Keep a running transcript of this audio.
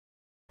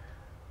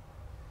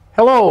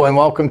Hello and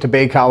welcome to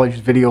Bay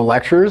College Video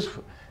Lectures.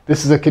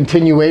 This is a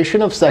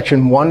continuation of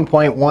section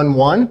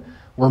 1.11.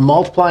 We're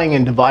multiplying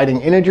and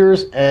dividing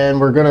integers, and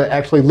we're going to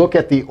actually look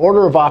at the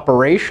order of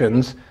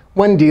operations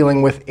when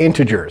dealing with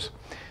integers.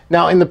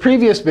 Now, in the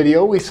previous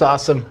video, we saw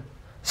some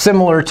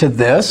similar to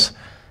this.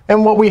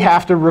 And what we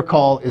have to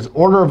recall is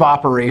order of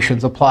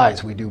operations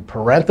applies. We do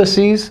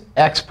parentheses,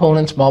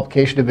 exponents,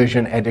 multiplication,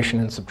 division, addition,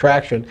 and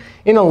subtraction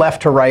in a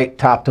left to right,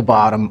 top to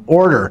bottom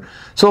order.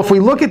 So if we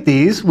look at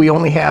these, we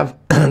only have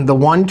the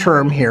one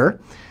term here.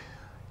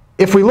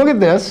 If we look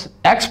at this,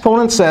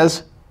 exponent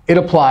says it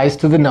applies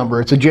to the number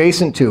it's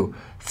adjacent to.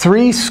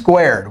 3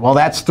 squared, well,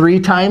 that's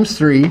 3 times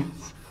 3,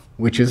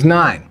 which is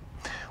 9.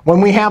 When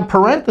we have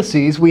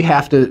parentheses, we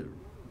have to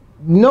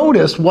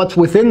notice what's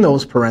within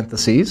those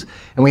parentheses.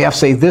 And we have to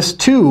say this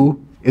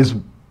 2 is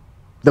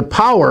the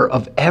power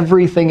of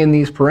everything in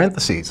these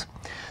parentheses.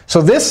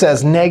 So this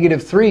says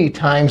negative 3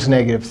 times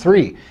negative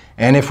 3.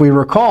 And if we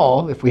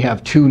recall, if we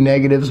have two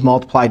negatives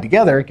multiplied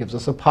together, it gives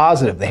us a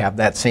positive. They have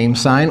that same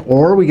sign.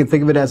 Or we can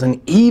think of it as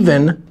an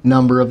even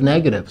number of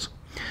negatives,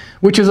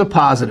 which is a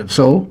positive.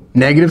 So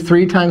negative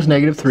 3 times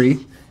negative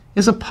 3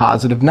 is a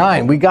positive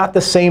 9. We got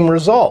the same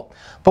result.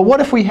 But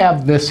what if we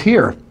have this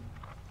here?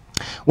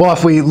 Well,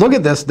 if we look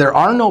at this, there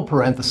are no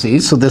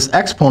parentheses. So this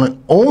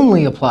exponent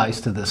only applies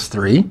to this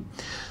 3.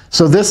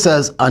 So this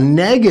says a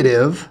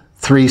negative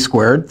 3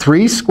 squared.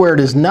 3 squared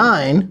is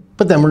 9.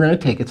 But then we're going to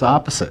take its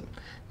opposite,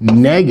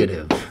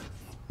 negative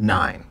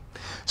 9.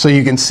 So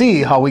you can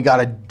see how we got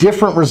a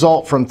different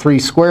result from 3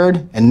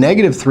 squared and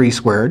negative 3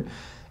 squared.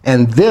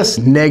 And this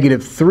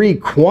negative 3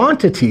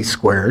 quantity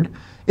squared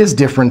is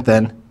different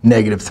than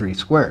negative 3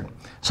 squared.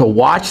 So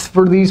watch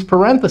for these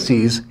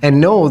parentheses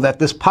and know that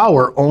this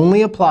power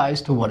only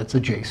applies to what it's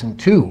adjacent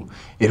to.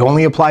 It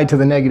only applied to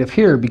the negative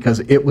here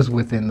because it was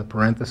within the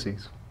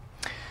parentheses.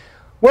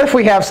 What if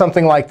we have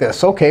something like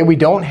this? OK, we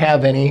don't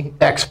have any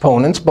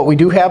exponents, but we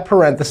do have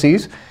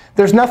parentheses.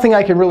 There's nothing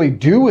I can really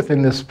do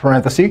within this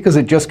parenthesis because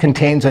it just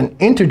contains an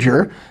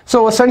integer.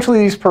 So essentially,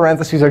 these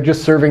parentheses are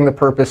just serving the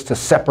purpose to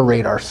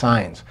separate our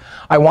signs.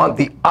 I want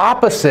the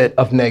opposite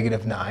of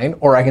negative 9.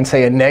 Or I can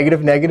say a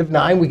negative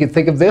 9. We could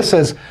think of this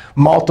as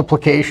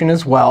multiplication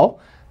as well.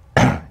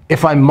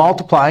 If I'm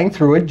multiplying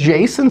through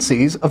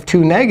adjacencies of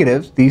two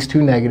negatives, these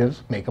two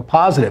negatives make a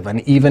positive, an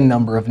even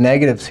number of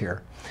negatives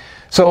here.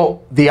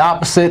 So the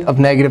opposite of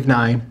negative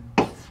 9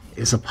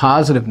 is a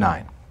positive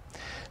 9.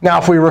 Now,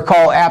 if we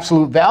recall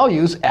absolute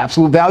values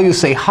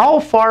say how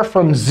far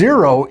from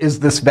 0 is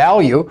this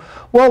value?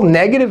 Well,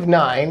 negative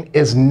 9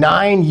 is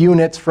 9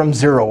 units from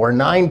 0, or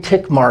 9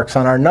 tick marks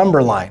on our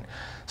number line.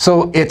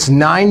 So it's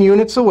 9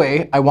 units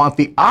away. I want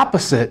the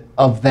opposite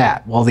of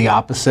that. Well, the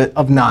opposite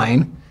of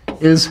 9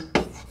 is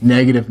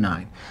negative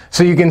 9.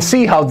 So you can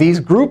see how these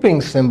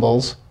grouping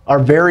symbols are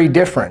very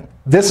different.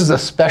 This is a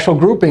special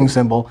grouping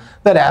symbol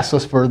that asks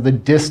us for the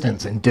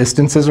distance. And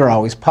distances are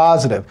always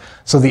positive.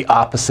 So the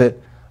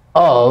opposite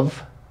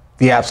of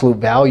the absolute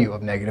value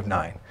of negative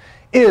 9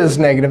 is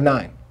negative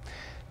 9.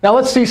 Now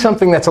let's see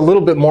something that's a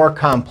little bit more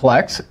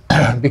complex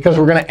because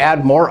we're going to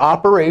add more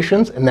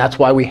operations. And that's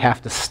why we have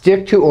to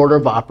stick to order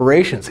of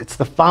operations. It's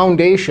the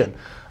foundation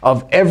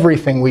of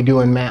everything we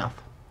do in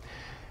math.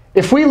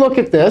 If we look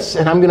at this,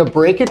 and I'm going to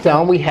break it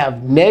down, we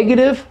have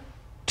negative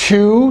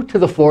 2 to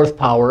the 4th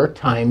power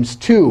times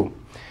 2.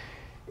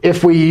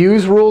 If we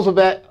use rules of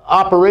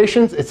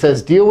operations, it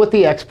says deal with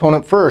the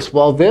exponent first.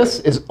 Well,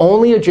 this is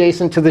only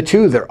adjacent to the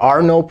 2. There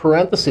are no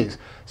parentheses.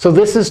 So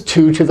this is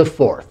 2 to the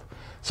 4th.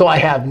 So I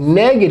have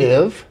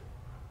negative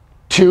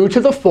 2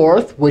 to the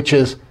 4th, which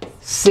is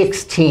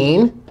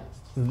 16,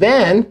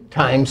 then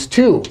times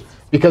 2.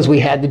 Because we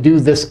had to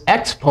do this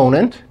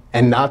exponent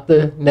and not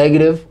the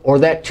negative or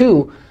that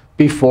 2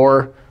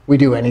 before we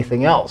do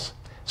anything else.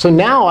 So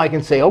now I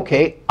can say,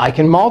 OK, I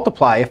can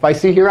multiply. If I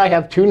see here I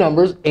have two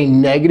numbers, a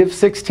negative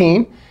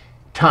 16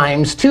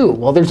 times 2.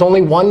 Well, there's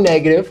only one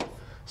negative,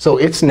 so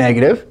it's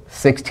negative.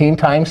 16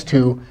 times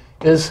 2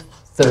 is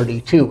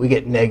 32. We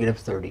get negative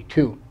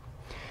 32.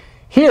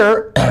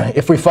 Here,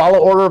 if we follow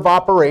order of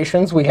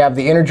operations, we have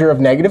the integer of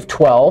negative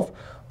 12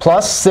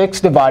 plus 6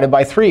 divided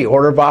by 3.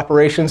 Order of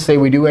operations say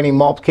we do any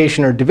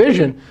multiplication or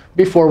division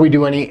before we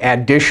do any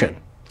addition.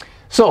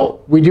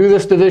 So we do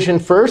this division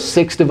first.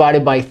 6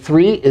 divided by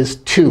 3 is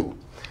 2.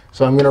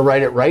 So I'm going to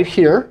write it right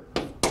here.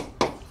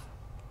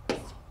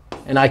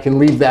 And I can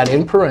leave that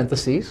in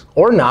parentheses.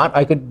 Or not.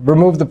 I could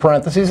remove the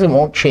parentheses and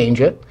won't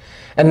change it.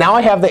 And now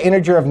I have the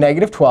integer of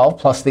negative 12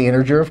 plus the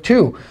integer of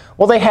 2.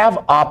 Well, they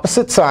have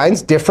opposite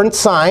signs, different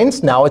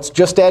signs. Now it's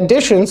just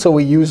addition, so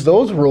we use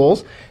those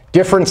rules.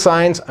 Different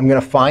signs, I'm going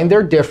to find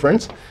their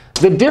difference.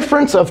 The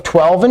difference of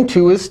 12 and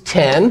 2 is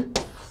 10.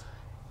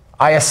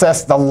 I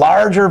assess the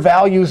larger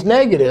values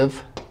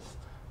negative,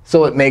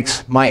 so it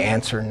makes my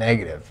answer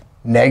negative.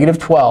 Negative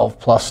 12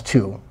 plus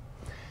 2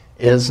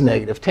 is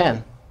negative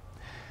 10.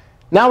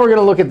 Now we're going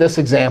to look at this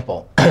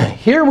example.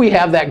 Here we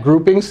have that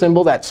grouping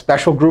symbol, that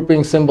special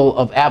grouping symbol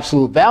of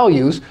absolute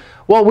values.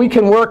 Well, we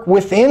can work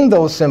within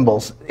those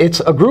symbols. It's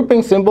a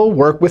grouping symbol,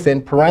 work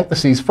within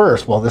parentheses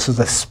first. Well, this is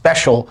a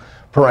special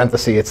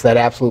parenthesis. It's that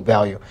absolute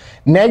value.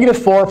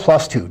 -4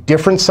 plus 2.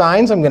 Different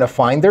signs. I'm going to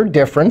find their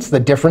difference.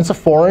 The difference of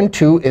 4 and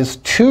 2 is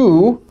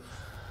 2,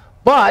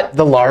 but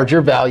the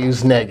larger value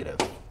is negative.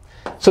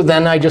 So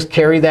then I just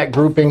carry that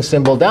grouping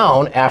symbol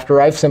down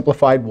after I've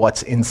simplified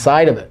what's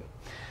inside of it.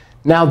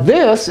 Now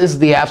this is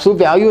the absolute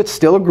value. It's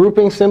still a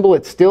grouping symbol.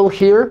 It's still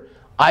here.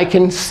 I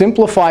can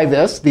simplify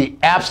this. The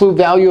absolute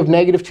value of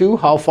 -2,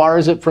 how far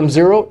is it from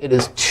 0? It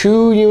is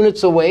 2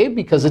 units away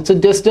because it's a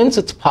distance.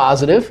 It's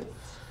positive.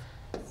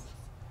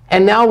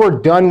 And now we're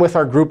done with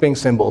our grouping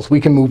symbols. We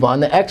can move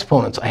on to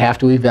exponents. I have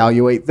to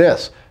evaluate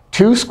this.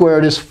 2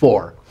 squared is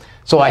 4.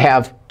 So I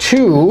have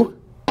 2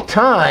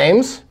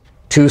 times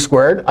 2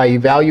 squared. I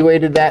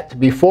evaluated that to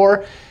be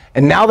 4.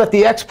 And now that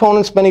the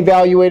exponent's been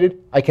evaluated,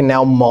 I can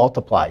now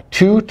multiply.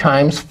 2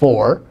 times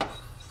 4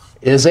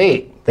 is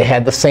 8. They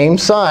had the same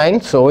sign,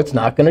 so it's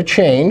not going to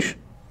change.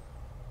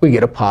 We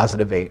get a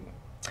positive 8.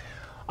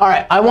 All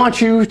right, I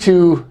want you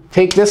to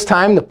take this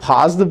time to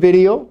pause the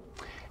video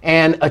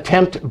and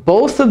attempt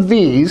both of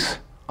these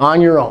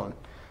on your own.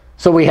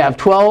 So we have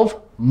 12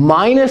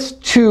 minus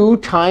 2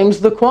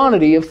 times the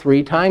quantity of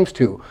 3 times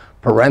 2.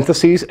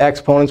 Parentheses,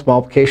 exponents,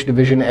 multiplication,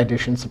 division,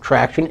 addition,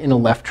 subtraction in a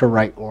left to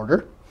right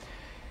order.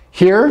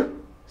 Here,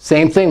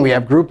 same thing. We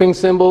have grouping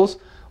symbols.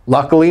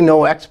 Luckily,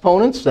 no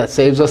exponents. That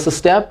saves us a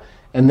step.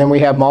 And then we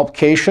have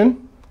multiplication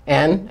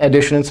and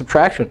addition and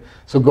subtraction.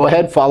 So go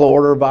ahead, follow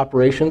order of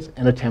operations,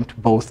 and attempt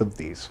both of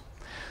these.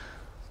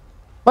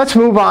 Let's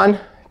move on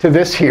to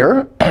this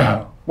here.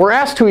 We're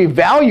asked to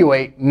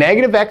evaluate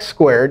 -x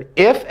squared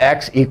if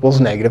x equals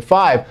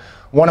 -5.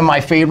 One of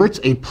my favorites,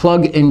 a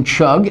plug and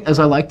chug, as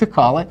I like to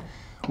call it.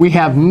 We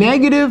have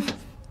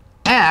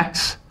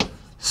 -x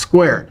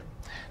squared.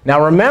 Now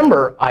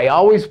remember, I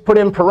always put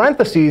in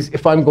parentheses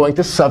if I'm going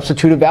to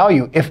substitute a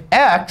value. If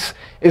x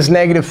is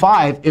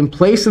 -5, in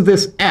place of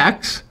this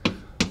x,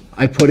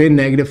 I put in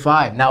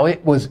 -5. Now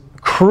it was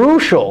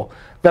crucial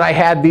that I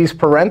had these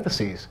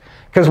parentheses,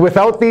 because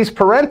without these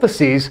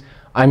parentheses,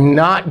 I'm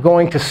not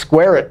going to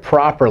square it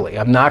properly.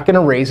 I'm not going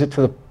to raise it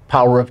to the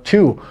power of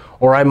 2.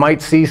 Or I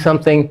might see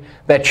something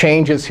that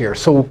changes here.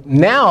 So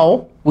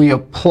now we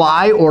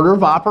apply order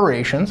of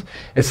operations.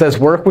 It says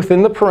work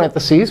within the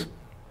parentheses.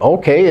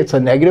 OK, it's a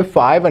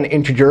 -5, an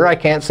integer. I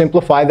can't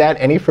simplify that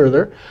any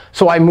further.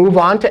 So I move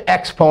on to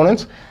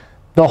exponents.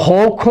 The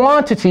whole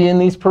quantity in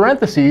these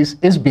parentheses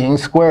is being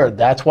squared.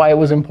 That's why it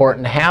was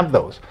important to have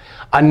those.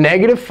 A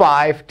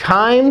 -5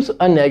 times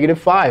a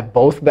 -5,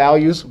 both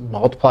values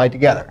multiplied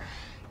together,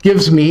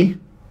 gives me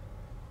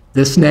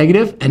this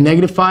negative. And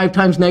 -5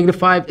 times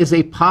 -5 is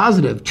a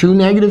positive. 2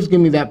 negatives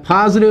give me that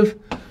positive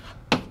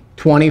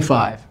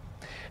 25.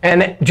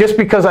 And just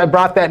because I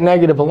brought that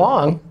negative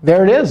along,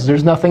 there it is.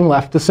 There's nothing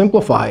left to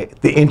simplify.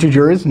 The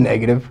integer is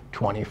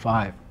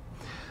 -25.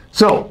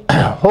 So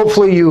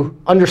hopefully you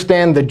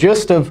understand the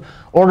gist of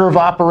order of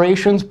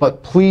operations.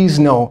 But please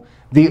know,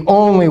 the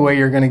only way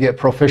you're going to get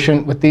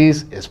proficient with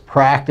these is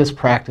practice,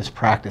 practice,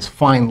 practice.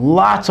 Find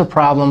lots of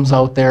problems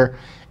out there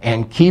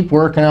and keep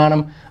working on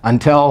them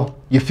until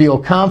you feel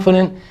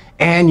confident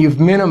and you've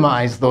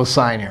minimized those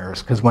sign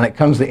errors. Because when it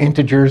comes to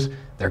integers,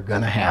 they're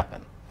going to happen.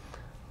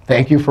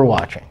 Thank you for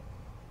watching.